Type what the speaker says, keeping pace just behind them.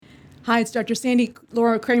Hi, it's Dr. Sandy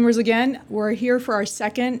Laura Cremers again. We're here for our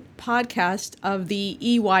second podcast of the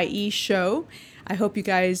EYE show. I hope you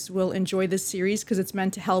guys will enjoy this series because it's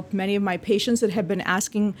meant to help many of my patients that have been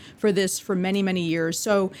asking for this for many, many years.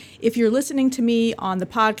 So if you're listening to me on the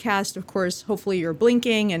podcast, of course, hopefully you're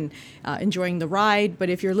blinking and enjoying the ride. But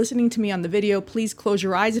if you're listening to me on the video, please close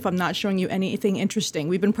your eyes if I'm not showing you anything interesting.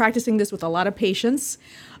 We've been practicing this with a lot of patients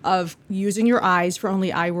of using your eyes for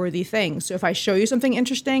only eye-worthy things. So if I show you something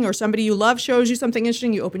interesting or somebody you love shows you something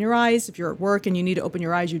interesting, you open your eyes. If you're at work and you need to open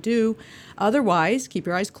your eyes, you do. Otherwise, keep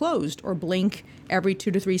your eyes closed or blink every 2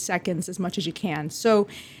 to 3 seconds as much as you can. So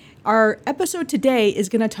our episode today is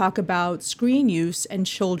going to talk about screen use and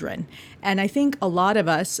children. And I think a lot of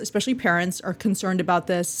us, especially parents, are concerned about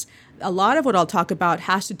this. A lot of what I'll talk about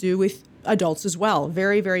has to do with adults as well.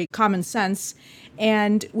 Very, very common sense.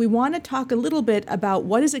 And we want to talk a little bit about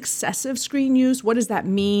what is excessive screen use. What does that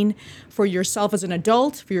mean for yourself as an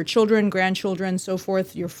adult, for your children, grandchildren, so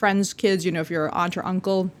forth, your friends' kids, if you're an aunt or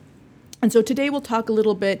uncle. And so today we'll talk a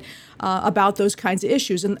little bit about those kinds of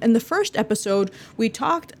issues. And in the first episode, we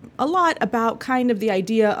talked a lot about kind of the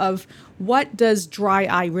idea of what does dry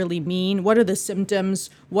eye really mean? What are the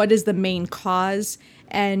symptoms? What is the main cause?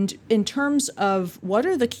 And in terms of what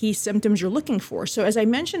are the key symptoms you're looking for. So as I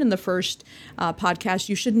mentioned in the first podcast,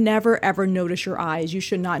 you should never, ever notice your eyes. You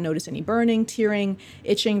should not notice any burning, tearing,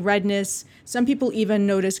 itching, redness. Some people even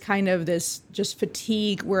notice kind of this just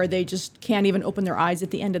fatigue where they just can't even open their eyes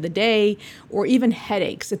at the end of the day, or even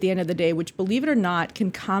headaches at the end of the day, which, believe it or not,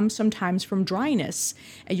 can come sometimes from dryness.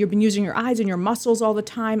 And you've been using your eyes and your muscles all the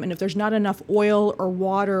time, and if there's not enough oil or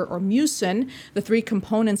water or mucin, the 3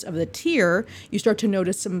 components of the tear, you start to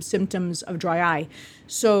notice some symptoms of dry eye.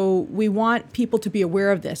 So we want people to be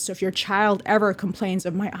aware of this. So if your child ever complains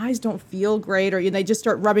of my eyes don't feel great, or they just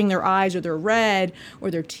start rubbing their eyes, or they're red,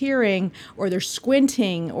 or they're tearing, or they're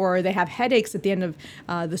squinting, or they have headaches at the end of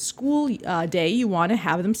the school day, you want to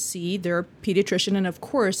have them see their pediatrician and, of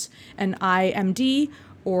course, an IMD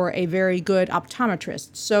or a very good optometrist.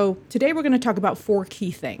 So today we're going to talk about 4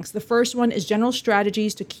 key things. The first one is general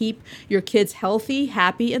strategies to keep your kids healthy,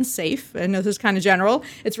 happy, and safe. I know this is kind of general.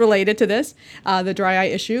 It's related to this, the dry eye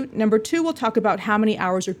issue. Number 2, we'll talk about how many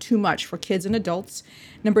hours are too much for kids and adults.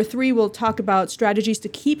 Number 3, we'll talk about strategies to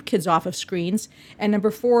keep kids off of screens. And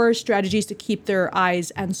number 4, strategies to keep their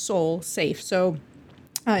eyes and soul safe. So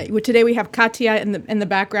today we have Katya in the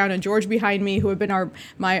background and George behind me, who have been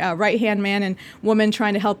my right-hand man and woman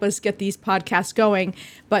trying to help us get these podcasts going.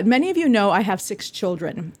 But many of you know I have 6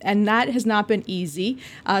 children, and that has not been easy.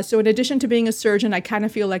 So in addition to being a surgeon, I kind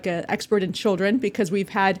of feel like an expert in children because we've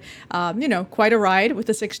had, quite a ride with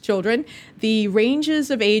the 6 children. The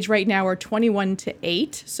ranges of age right now are 21 to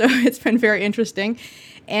 8, so it's been very interesting.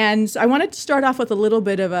 And so I wanted to start off with a little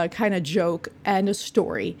bit of a kind of joke and a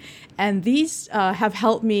story. And these have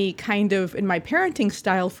helped me kind of in my parenting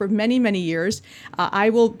style for many, many years. I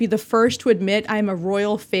will be the first to admit I'm a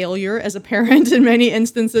royal failure as a parent in many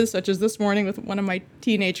instances, such as this morning with one of my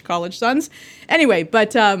teenage college sons. Anyway,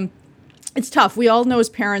 but it's tough. We all know as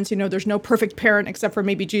parents, there's no perfect parent except for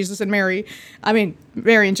maybe Jesus and Mary. I mean,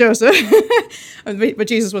 Mary and Joseph, but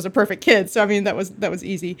Jesus was a perfect kid. So, that was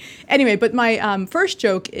easy. Anyway, but my first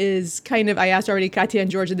joke is kind of, I asked already Katya and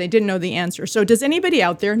George, and they didn't know the answer. So does anybody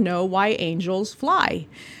out there know why angels fly?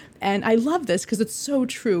 And I love this because it's so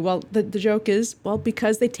true. Well, the joke is,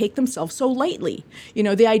 because they take themselves so lightly.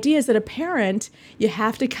 The idea is that a parent, you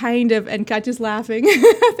have to kind of, and Katya's laughing.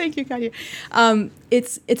 Thank you, Katya.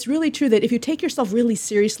 It's really true that if you take yourself really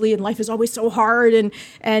seriously and life is always so hard and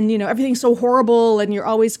everything's so horrible and you're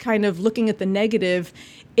always kind of looking at the negative,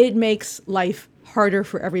 it makes life harder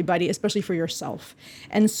for everybody, especially for yourself.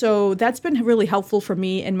 And so that's been really helpful for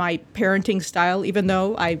me in my parenting style, even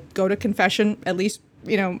though I go to confession at least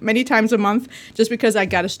many times a month, just because I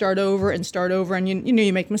got to start over and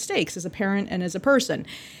you make mistakes as a parent and as a person.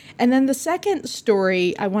 And then the second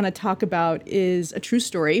story I want to talk about is a true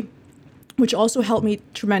story, which also helped me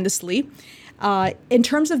tremendously in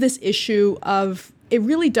terms of this issue of, it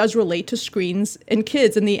really does relate to screens and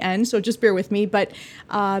kids in the end, so just bear with me. But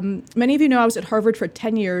many of you know I was at Harvard for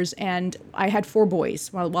 10 years, and I had 4 boys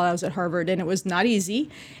while I was at Harvard, and it was not easy.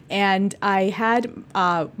 And I had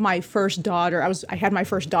my first daughter. I had my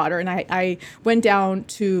first daughter, and I went down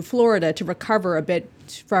to Florida to recover a bit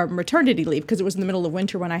from maternity leave because it was in the middle of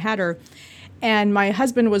winter when I had her. And my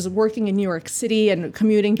husband was working in New York City and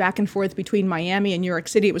commuting back and forth between Miami and New York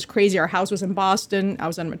City. It was crazy. Our house was in Boston. I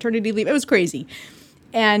was on maternity leave. It was crazy.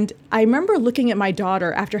 And I remember looking at my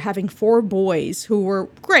daughter after having 4 boys who were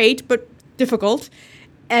great, but difficult.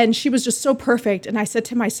 And she was just so perfect. And I said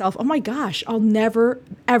to myself, oh my gosh, I'll never,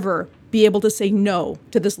 ever be able to say no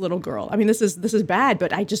to this little girl. I mean, this is bad,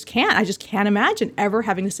 but I just can't imagine ever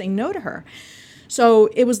having to say no to her. So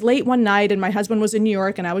it was late one night, and my husband was in New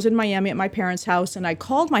York, and I was in Miami at my parents' house, and I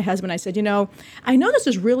called my husband. I said, I know this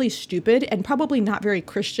is really stupid and probably not very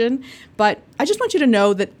Christian, but I just want you to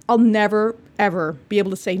know that I'll never, ever be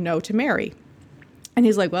able to say no to Mary. And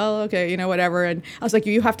he's like, well, okay, whatever. And I was like,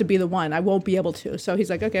 you have to be the one. I won't be able to. So he's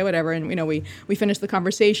like, okay, whatever. And, we finished the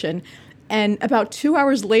conversation. And about 2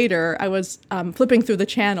 hours later, I was flipping through the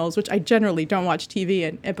channels, which I generally don't watch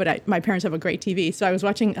TV, but my parents have a great TV. So I was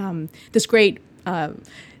watching this great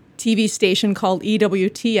TV station called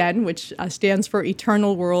EWTN, which stands for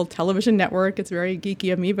Eternal World Television Network. It's very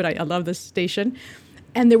geeky of me, but I love this station.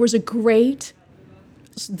 And there was a great,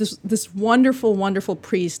 this wonderful, wonderful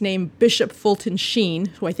priest named Bishop Fulton Sheen,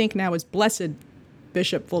 who I think now is Blessed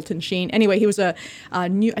Bishop Fulton Sheen. Anyway, he was I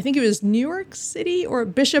think he was New York City or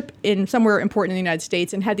bishop in somewhere important in the United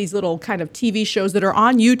States, and had these little kind of TV shows that are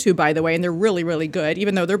on YouTube, by the way, and they're really, really good.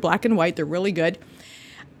 Even though they're black and white, they're really good.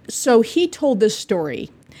 So he told this story,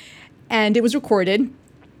 and it was recorded,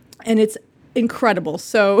 and it's incredible.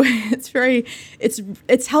 So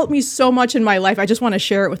it's helped me so much in my life. I just want to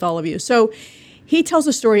share it with all of you. So he tells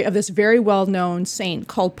the story of this very well-known saint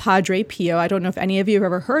called Padre Pio. I don't know if any of you have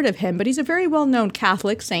ever heard of him, but he's a very well-known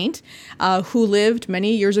Catholic saint who lived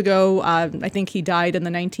many years ago. I think he died in the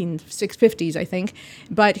 1950s, I think.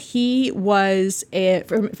 But he was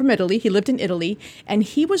from Italy. He lived in Italy, and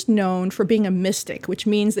he was known for being a mystic, which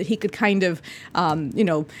means that he could kind of,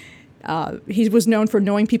 he was known for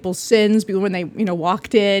knowing people's sins when they,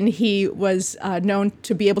 walked in. He was known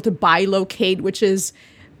to be able to bilocate, which is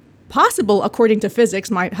possible according to physics.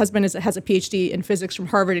 My husband has a PhD in physics from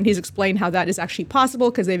Harvard, and he's explained how that is actually possible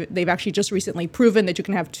because they've actually just recently proven that you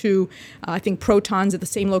can have two, I think, protons at the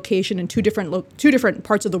same location in two different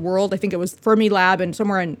parts of the world. I think it was Fermilab and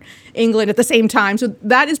somewhere in England at the same time. So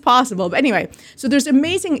that is possible. But anyway, so there's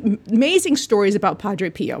amazing stories about Padre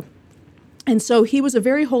Pio. And so he was a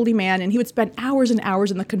very holy man, and he would spend hours and hours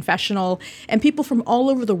in the confessional, and people from all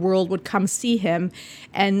over the world would come see him.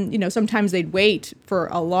 And, sometimes they'd wait for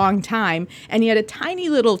a long time. And he had a tiny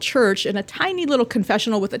little church and a tiny little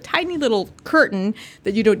confessional with a tiny little curtain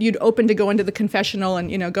that you'd open to go into the confessional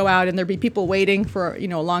and, go out, and there'd be people waiting for,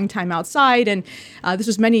 a long time outside. And this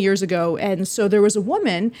was many years ago. And so there was a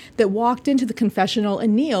woman that walked into the confessional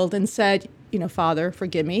and kneeled and said, Father,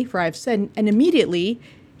 forgive me, for I've sinned. And immediately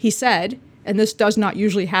he said, and this does not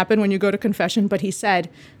usually happen when you go to confession, but he said,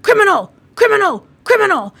 criminal, criminal,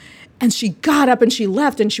 criminal. And she got up and she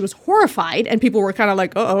left, and she was horrified, and people were kind of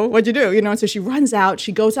like, uh-oh, what'd you do? And so she runs out,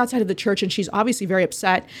 she goes outside of the church, and she's obviously very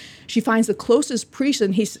upset. She finds the closest priest,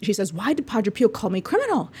 and she says, why did Padre Pio call me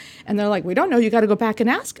criminal? And they're like, we don't know, you got to go back and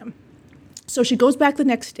ask him. So she goes back the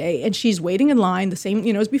next day, and she's waiting in line, the same,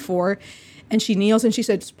 as before, and she kneels and she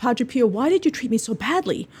said, Padre Pio, why did you treat me so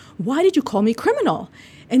badly? Why did you call me criminal?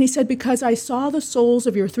 And he said, because I saw the souls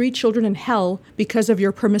of your 3 children in hell because of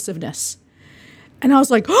your permissiveness. And I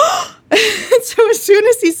was like, oh! So as soon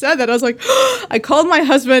as he said that, I was like, oh! I called my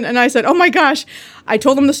husband and I said, oh my gosh. I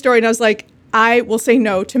told him the story, and I was like, I will say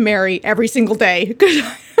no to Mary every single day.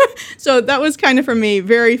 So that was kind of, for me,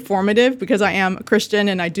 very formative, because I am a Christian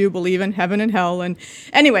and I do believe in heaven and hell. And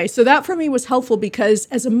anyway, so that for me was helpful, because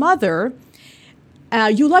as a mother,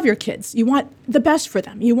 you love your kids. You want the best for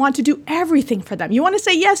them. You want to do everything for them. You want to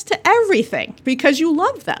say yes to everything because you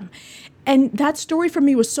love them. And that story for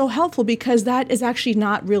me was so helpful, because that is actually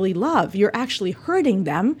not really love. You're actually hurting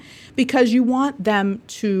them because you want them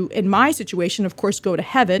to, in my situation, of course, go to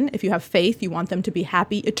heaven. If you have faith, you want them to be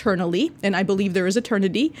happy eternally. And I believe there is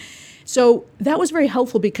eternity. So that was very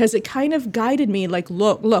helpful, because it kind of guided me like,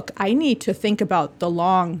 look, I need to think about the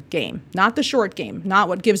long game, not the short game, not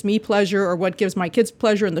what gives me pleasure or what gives my kids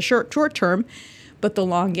pleasure in the short term, but the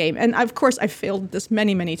long game. And of course, I've failed this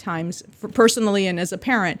many, many times, personally and as a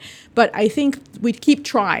parent. But I think we keep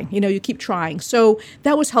trying, you keep trying. So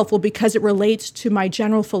that was helpful, because it relates to my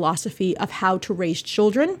general philosophy of how to raise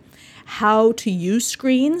children, how to use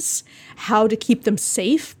screens, how to keep them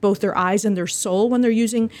safe, both their eyes and their soul when they're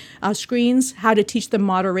using screens, how to teach them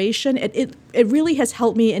moderation. It really has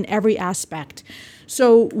helped me in every aspect.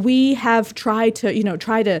 So we have tried to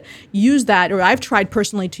use that, or I've tried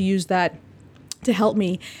personally to use that to help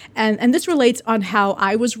me. And this relates on how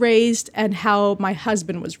I was raised and how my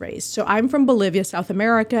husband was raised. So I'm from Bolivia, South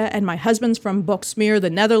America, and my husband's from Boksmeer, the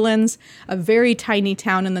Netherlands, a very tiny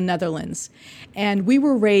town in the Netherlands. And we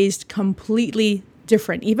were raised completely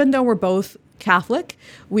different. Even though we're both Catholic,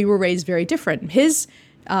 we were raised very different. His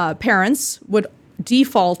parents would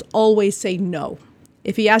default always say no.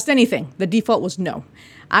 If he asked anything, the default was no.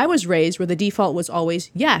 I was raised where the default was always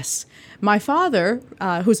yes. My father,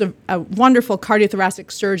 who's a wonderful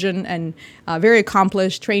cardiothoracic surgeon and very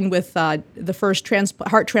accomplished, trained with the first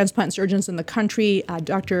heart transplant surgeons in the country,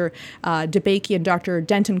 Dr. DeBakey and Dr.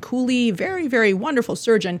 Denton Cooley, very, very wonderful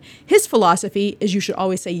surgeon. His philosophy is you should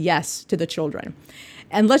always say yes to the children.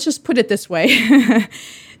 And let's just put it this way.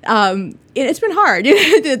 It's been hard.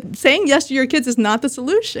 Saying yes to your kids is not the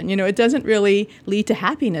solution. It doesn't really lead to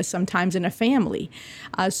happiness sometimes in a family.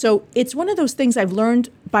 So it's one of those things I've learned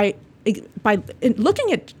by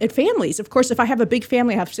looking at families. Of course, if I have a big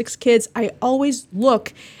family, I have 6 kids, I always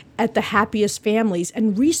look at the happiest families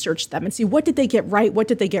and research them and see what did they get right, what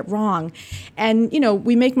did they get wrong. And,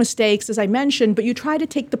 we make mistakes, as I mentioned, but you try to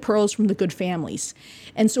take the pearls from the good families.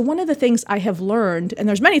 And so one of the things I have learned, and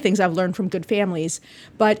there's many things I've learned from good families,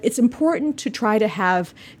 but it's important to try to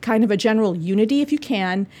have kind of a general unity if you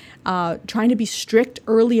can, trying to be strict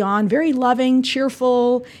early on, very loving,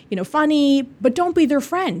 cheerful, funny, but don't be their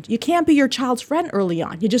friend. You can't be your child's friend early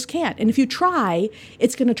on. You just can't. And if you try,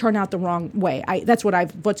 it's going to turn out the wrong way. That's what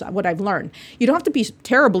I've learned. You don't have to be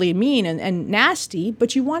terribly mean and nasty,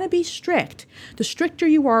 but you want to be strict. The stricter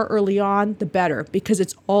you are early on, the better, because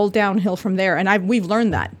it's all downhill from there. And we've learned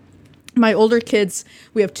that. My older kids,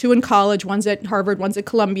 we have 2 in college, one's at Harvard, one's at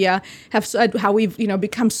Columbia, have said how we've,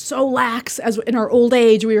 become so lax as in our old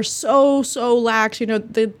age. We are so lax.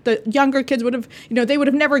 The younger kids would have, they would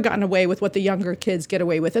have never gotten away with what the younger kids get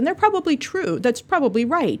away with. And they're probably true. That's probably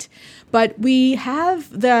right. But we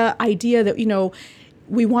have the idea that,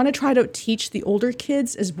 we want to try to teach the older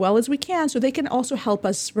kids as well as we can so they can also help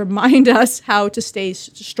us, remind us how to stay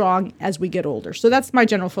strong as we get older. So that's my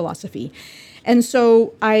general philosophy. And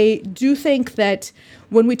so I do think that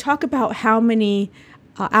when we talk about how many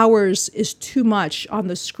hours is too much on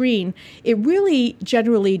the screen, it really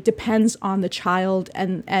generally depends on the child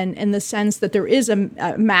and in the sense that there is a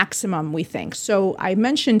maximum, we think. So I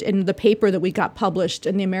mentioned in the paper that we got published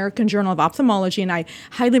in the American Journal of Ophthalmology, and I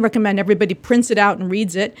highly recommend everybody prints it out and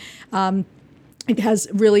reads it. It has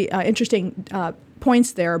really interesting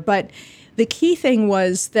points there, but the key thing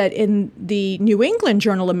was that in the New England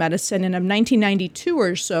Journal of Medicine in 1992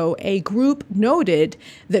 or so, a group noted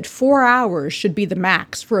that 4 hours should be the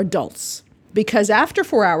max for adults, because after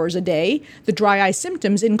 4 hours a day, the dry eye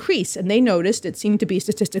symptoms increase, and they noticed it seemed to be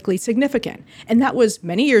statistically significant. And that was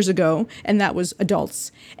many years ago, and that was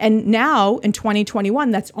adults. And now in 2021,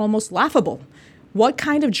 that's almost laughable. What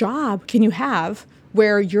kind of job can you have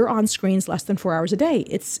where you're on screens less than 4 hours a day?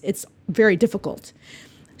 It's very difficult.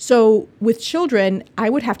 So with children, I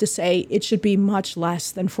would have to say it should be much less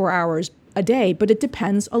than 4 hours a day, but it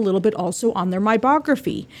depends a little bit also on their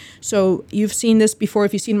meibography. So you've seen this before.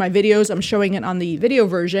 If you've seen my videos, I'm showing it on the video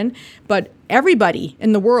version, but everybody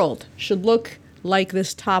in the world should look like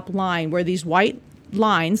this top line, where these white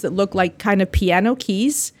lines that look like kind of piano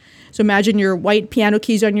keys. So imagine your white piano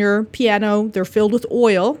keys on your piano, they're filled with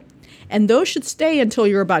oil, and those should stay until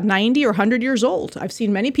you're about 90 or 100 years old. I've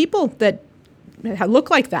seen many people that look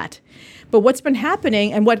like that. But what's been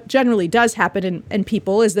happening, and what generally does happen in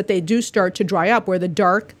people, is that they do start to dry up, where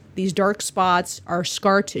these dark spots are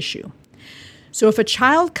scar tissue. So if a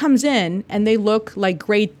child comes in and they look like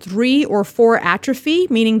grade 3 or 4 atrophy,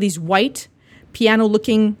 meaning these white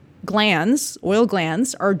piano-looking glands, oil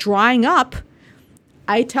glands, are drying up,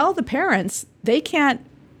 I tell the parents they can't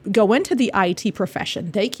go into the IT profession.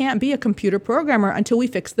 They can't be a computer programmer until we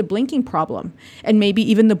fix the blinking problem and maybe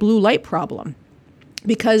even the blue light problem,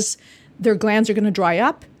 because their glands are going to dry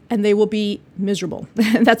up and they will be miserable.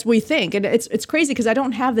 That's what we think. And it's crazy because I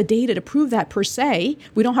don't have the data to prove that per se.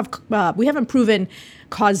 We haven't proven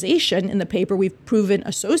causation in the paper. We've proven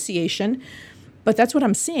association, but that's what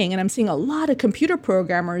I'm seeing. And I'm seeing a lot of computer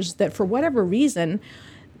programmers that for whatever reason,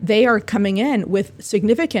 they are coming in with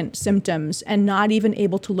significant symptoms and not even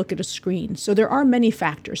able to look at a screen. So there are many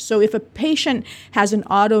factors. So if a child has an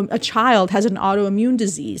autoimmune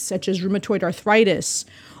disease, such as rheumatoid arthritis,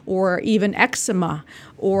 or even eczema,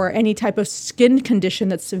 or any type of skin condition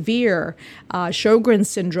that's severe, Sjogren's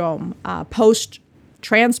syndrome,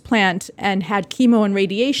 post-transplant, and had chemo and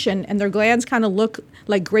radiation, and their glands kind of look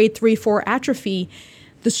like grade 3, 4 atrophy,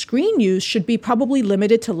 the screen use should be probably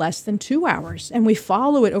limited to less than 2 hours. And we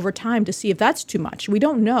follow it over time to see if that's too much. We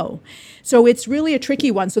don't know. So it's really a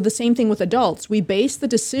tricky one. So the same thing with adults. We base the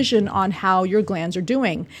decision on how your glands are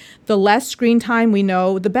doing. The less screen time we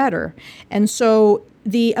know, the better. And so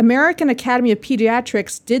the American Academy of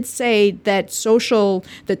Pediatrics did say that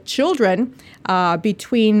children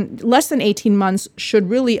between less than 18 months should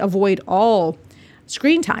really avoid all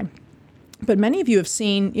screen time. But many of you have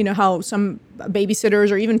seen, how some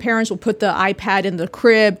babysitters or even parents will put the iPad in the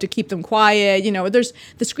crib to keep them quiet.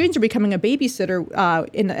 The screens are becoming a babysitter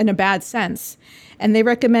in a bad sense. And they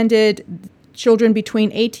recommended children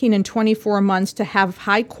between 18 and 24 months to have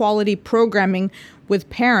high quality programming with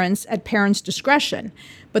parents at parents' discretion.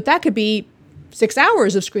 But that could be 6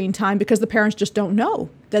 hours of screen time because the parents just don't know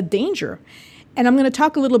the danger. And I'm going to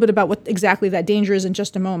talk a little bit about what exactly that danger is in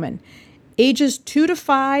just a moment. Ages 2 to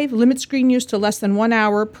 5, limit screen use to less than 1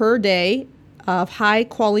 hour per day of high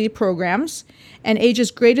quality programs. And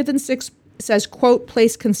ages greater than 6 says, quote,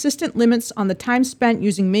 place consistent limits on the time spent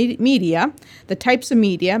using media, the types of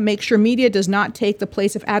media, make sure media does not take the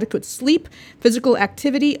place of adequate sleep, physical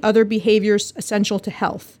activity, other behaviors essential to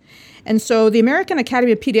health. And so the American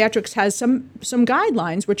Academy of Pediatrics has some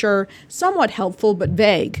guidelines which are somewhat helpful but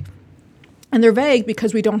vague. And they're vague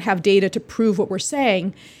because we don't have data to prove what we're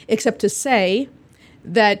saying, except to say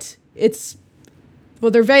that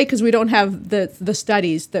they're vague because we don't have the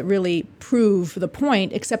studies that really prove the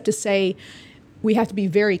point, except to say we have to be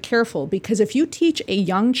very careful, because if you teach a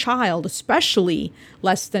young child, especially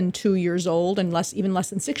less than 2 years old and even less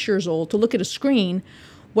than 6 years old, to look at a screen,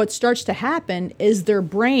 what starts to happen is their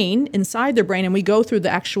brain, inside their brain, and we go through the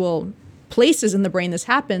actual places in the brain this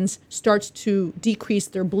happens, starts to decrease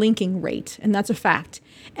their blinking rate. And that's a fact.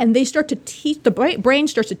 And they start to the brain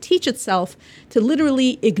starts to teach itself to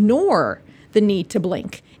literally ignore the need to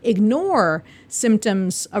blink, ignore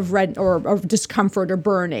symptoms of red or of discomfort or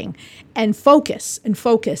burning, and focus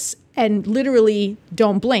and literally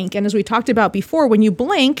don't blink. And as we talked about before, when you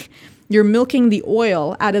blink, you're milking the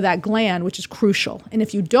oil out of that gland, which is crucial. And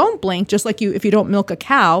if you don't blink, just like if you don't milk a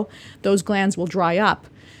cow, those glands will dry up.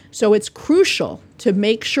 So it's crucial to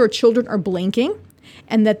make sure children are blinking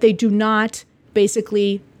and that they do not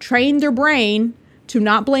basically train their brain to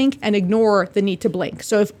not blink and ignore the need to blink.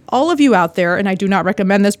 So if all of you out there, and I do not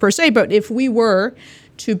recommend this per se, but if we were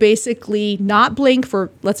to basically not blink for,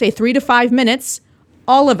 let's say, 3 to 5 minutes,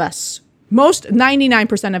 all of us,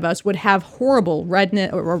 99% of us would have horrible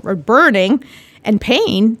redness or burning and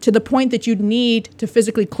pain to the point that you'd need to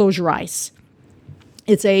physically close your eyes.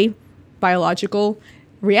 It's a biological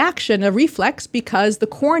reaction, a reflex, because the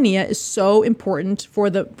cornea is so important for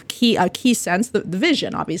the key sense, the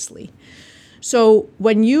vision, obviously. So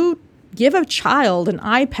when you give a child an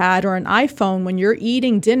iPad or an iPhone when you're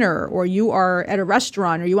eating dinner or you are at a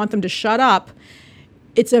restaurant or you want them to shut up,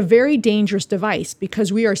 it's a very dangerous device,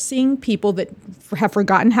 because we are seeing people that have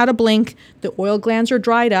forgotten how to blink. The oil glands are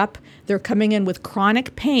dried up. They're coming in with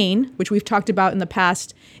chronic pain, which we've talked about in the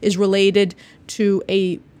past is related to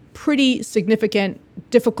a pretty significant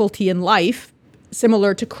difficulty in life,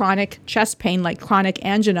 similar to chronic chest pain, like chronic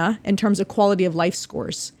angina, in terms of quality of life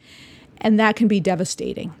scores. And that can be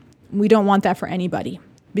devastating. We don't want that for anybody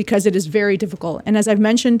because it is very difficult. And as I've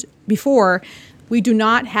mentioned before, we do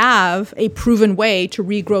not have a proven way to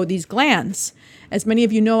regrow these glands. As many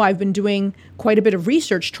of you know, I've been doing quite a bit of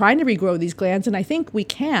research trying to regrow these glands, and I think we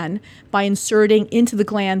can by inserting into the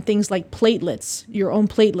gland things like platelets, your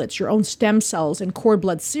own stem cells, and cord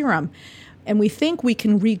blood serum. And we think we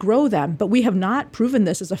can regrow them, but we have not proven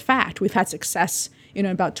this as a fact. We've had success in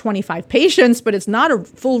about 25 patients, but it's not a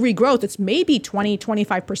full regrowth. It's maybe 20,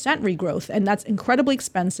 25% regrowth, and that's incredibly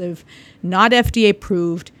expensive, not FDA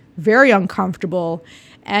approved, very uncomfortable,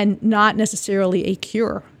 and not necessarily a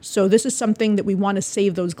cure. So this is something that we want to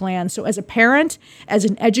save those glands. So as a parent, as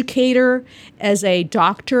an educator, as a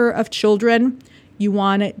doctor of children, you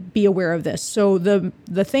want to be aware of this. So the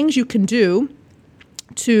things you can do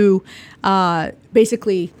to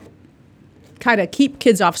basically kind of keep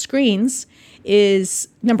kids off screens is,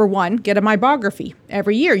 number one, get a mammography.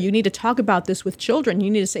 Every year, you need to talk about this with children.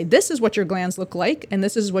 You need to say, this is what your glands look like, and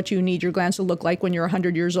this is what you need your glands to look like when you're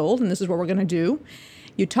 100 years old, and this is what we're going to do.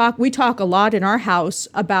 We talk a lot in our house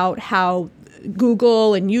about how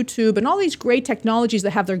Google and YouTube and all these great technologies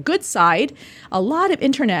that have their good side, a lot of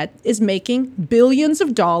internet is making billions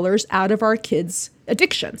of dollars out of our kids'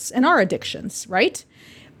 addictions and our addictions, right?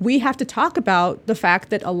 We have to talk about the fact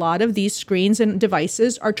that a lot of these screens and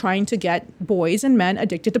devices are trying to get boys and men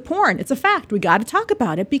addicted to porn. It's a fact. We got to talk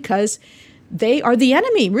about it because they are the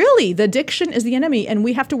enemy, really. The addiction is the enemy, and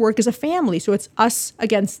we have to work as a family. So it's us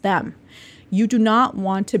against them. You do not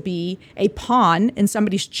want to be a pawn in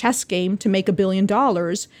somebody's chess game to make $1 billion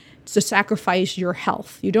to sacrifice your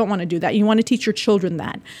health. You don't want to do that. You want to teach your children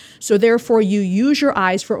that. So therefore, you use your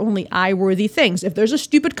eyes for only eye-worthy things. If there's a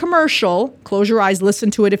stupid commercial, close your eyes,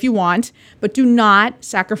 listen to it if you want, but do not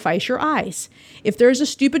sacrifice your eyes. If there's a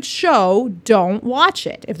stupid show, don't watch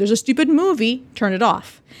it. If there's a stupid movie, turn it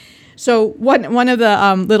off. So one of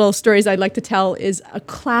the little stories I'd like to tell is a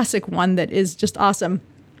classic one that is just awesome.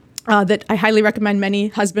 That I highly recommend many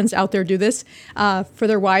husbands out there do this for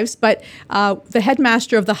their wives. But the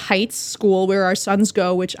headmaster of the Heights school, where our sons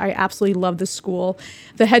go, which I absolutely love this school,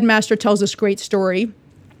 the headmaster tells this great story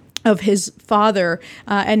of his father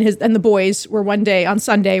and the boys were one day on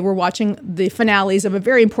Sunday were watching the finales of a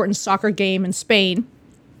very important soccer game in Spain,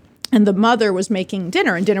 and the mother was making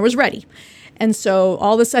dinner, and dinner was ready. And so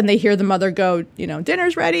all of a sudden they hear the mother go,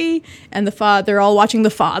 dinner's ready. And they're all watching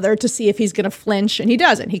the father to see if he's going to flinch. And he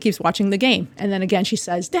doesn't. He keeps watching the game. And then again, she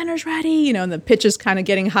says, dinner's ready. And the pitch is kind of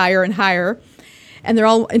getting higher and higher. And they're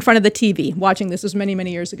all in front of the TV watching. This was many,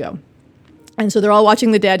 many years ago. And so they're all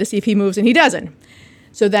watching the dad to see if he moves, and he doesn't.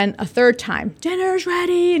 So then a third time, dinner's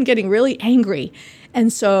ready, and getting really angry.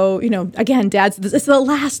 And so, again, it's the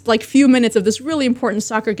last few minutes of this really important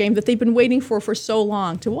soccer game that they've been waiting for so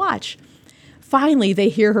long to watch. Finally, they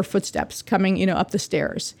hear her footsteps coming, up the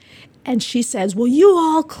stairs. And she says, well, you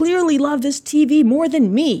all clearly love this TV more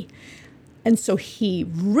than me. And so he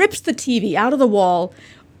rips the TV out of the wall,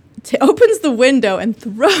 opens the window and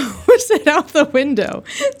throws it out the window.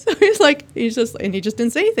 So he just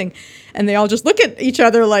didn't say anything. And they all just look at each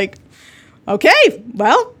other like, okay,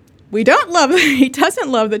 well, he doesn't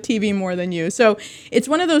love the TV more than you. So it's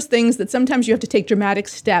one of those things that sometimes you have to take dramatic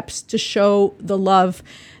steps to show the love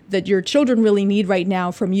that your children really need right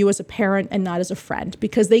now from you as a parent and not as a friend,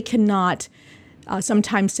 because they cannot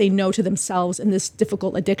sometimes say no to themselves in this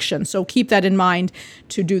difficult addiction. So keep that in mind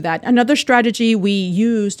to do that. Another strategy we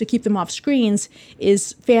use to keep them off screens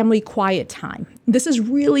is family quiet time. This is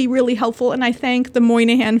really, really helpful, and I thank the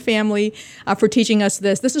Moynihan family for teaching us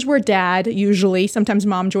this. This is where dad usually, sometimes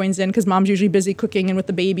mom joins in because mom's usually busy cooking and with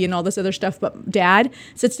the baby and all this other stuff, but dad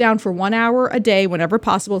sits down for 1 hour a day whenever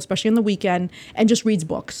possible, especially on the weekend, and just reads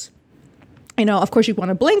books. Of course, you want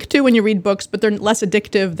to blink too when you read books, but they're less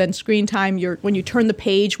addictive than screen time. When you turn the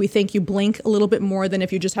page, we think you blink a little bit more than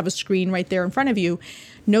if you just have a screen right there in front of you.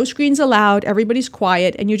 No screens allowed. Everybody's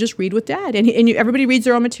quiet, and you just read with dad. And everybody reads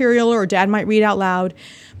their own material, or dad might read out loud.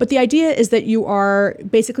 But the idea is that you are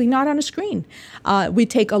basically not on a screen. We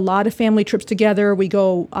take a lot of family trips together. We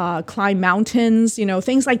go climb mountains,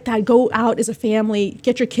 things like that. Go out as a family,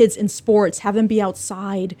 get your kids in sports, have them be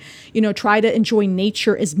outside, try to enjoy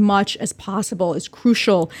nature as much as possible. It's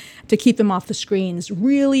crucial to keep them off the screens.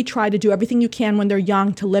 Really try to do everything you can when they're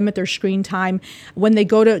young to limit their screen time. When they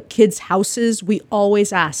go to kids' houses, we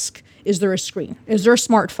always ask, is there a screen? Is there a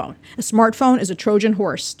smartphone? A smartphone is a Trojan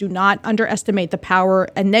horse. Do not underestimate the power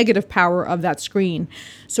and negative power of that screen.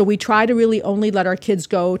 So we try to really only let our kids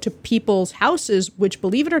go to people's houses, which,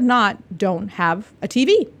 believe it or not, don't have a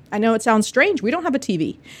TV. I know it sounds strange. We don't have a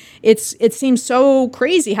TV. It seems so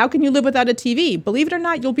crazy. How can you live without a TV? Believe it or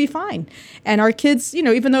not, you'll be fine. And our kids,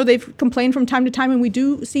 even though they've complained from time to time, and we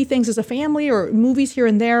do see things as a family or movies here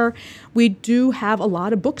and there, we do have a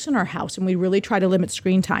lot of books in our house, and we really try to limit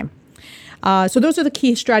screen time. So those are the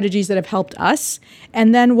key strategies that have helped us.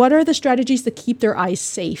 And then what are the strategies to keep their eyes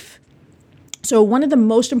safe? So one of the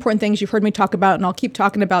most important things you've heard me talk about, and I'll keep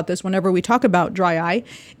talking about this whenever we talk about dry eye,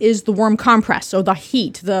 is the warm compress. So the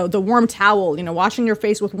heat, the warm towel, washing your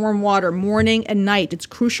face with warm water morning and night. It's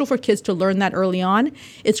crucial for kids to learn that early on.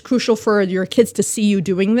 It's crucial for your kids to see you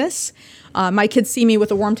doing this. My kids see me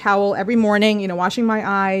with a warm towel every morning, washing my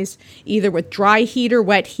eyes, either with dry heat or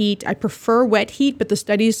wet heat. I prefer wet heat, but the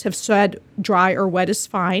studies have said dry or wet is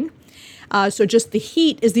fine. So just the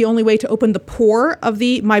heat is the only way to open the pore of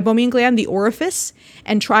the meibomian gland, the orifice,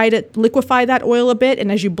 and try to liquefy that oil a bit. And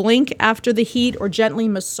as you blink after the heat or gently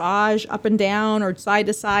massage up and down or side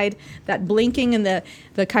to side, that blinking and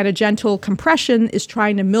the kind of gentle compression is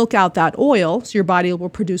trying to milk out that oil so your body will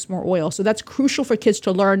produce more oil. So that's crucial for kids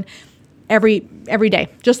to learn every day,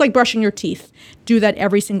 just like brushing your teeth. Do that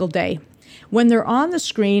every single day. When they're on the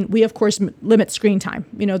screen, we, of course, limit screen time.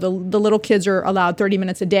 The little kids are allowed 30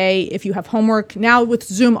 minutes a day. If you have homework, now with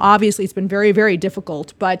Zoom, obviously, it's been very, very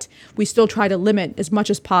difficult, but we still try to limit as much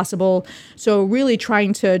as possible. So really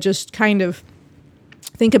trying to just kind of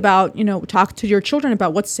think about, talk to your children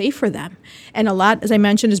about what's safe for them. And a lot, as I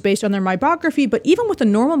mentioned, is based on their meibography. But even with a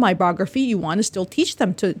normal meibography, you want to still teach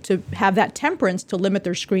them to have that temperance to limit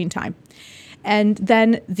their screen time. And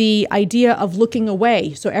then the idea of looking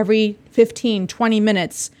away. So every 15, 20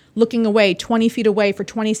 minutes, looking away, 20 feet away for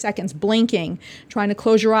 20 seconds, blinking, trying to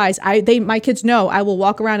close your eyes. My kids know I will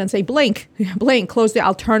walk around and say, blink, blink,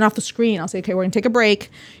 I'll turn off the screen. I'll say, okay, we're going to take a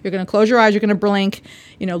break. You're going to close your eyes. You're going to blink,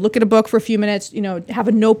 look at a book for a few minutes, have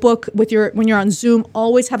a notebook when you're on Zoom,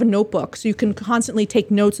 always have a notebook. So you can constantly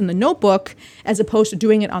take notes in the notebook as opposed to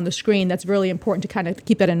doing it on the screen. That's really important to kind of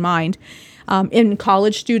keep that in mind. In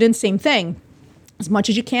college students, same thing. As much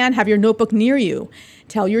as you can, have your notebook near you.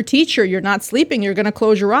 Tell your teacher you're not sleeping, you're going to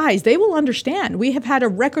close your eyes. They will understand. We have had a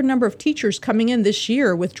record number of teachers coming in this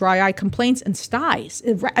year with dry eye complaints and styes.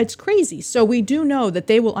 It's crazy. So we do know that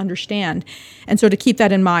they will understand. And so to keep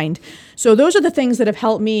that in mind. So those are the things that have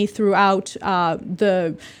helped me throughout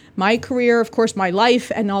my career, of course, my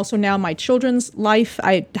life, and also now my children's life.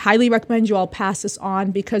 I highly recommend you all pass this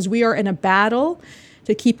on because we are in a battle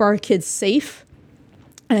to keep our kids safe,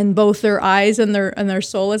 and both their eyes and their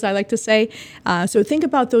soul, as I like to say. So think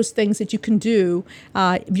about those things that you can do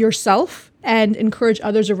yourself and encourage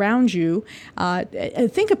others around you. And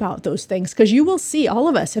think about those things because you will see, all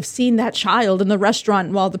of us have seen that child in the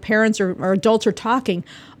restaurant while the parents or adults are talking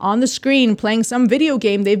on the screen, playing some video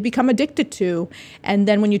game they've become addicted to. And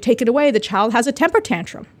then when you take it away, the child has a temper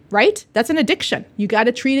tantrum, right? That's an addiction. You got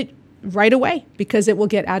to treat it right away because it will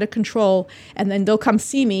get out of control. And then they'll come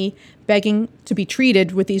see me begging to be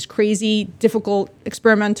treated with these crazy, difficult,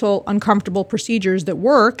 experimental, uncomfortable procedures that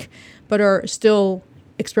work, but are still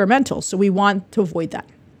experimental. So we want to avoid that.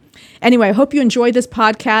 Anyway, I hope you enjoyed this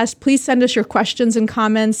podcast. Please send us your questions and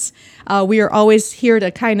comments. We are always here to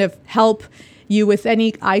kind of help you with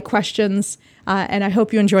any eye questions. And I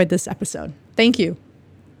hope you enjoyed this episode. Thank you.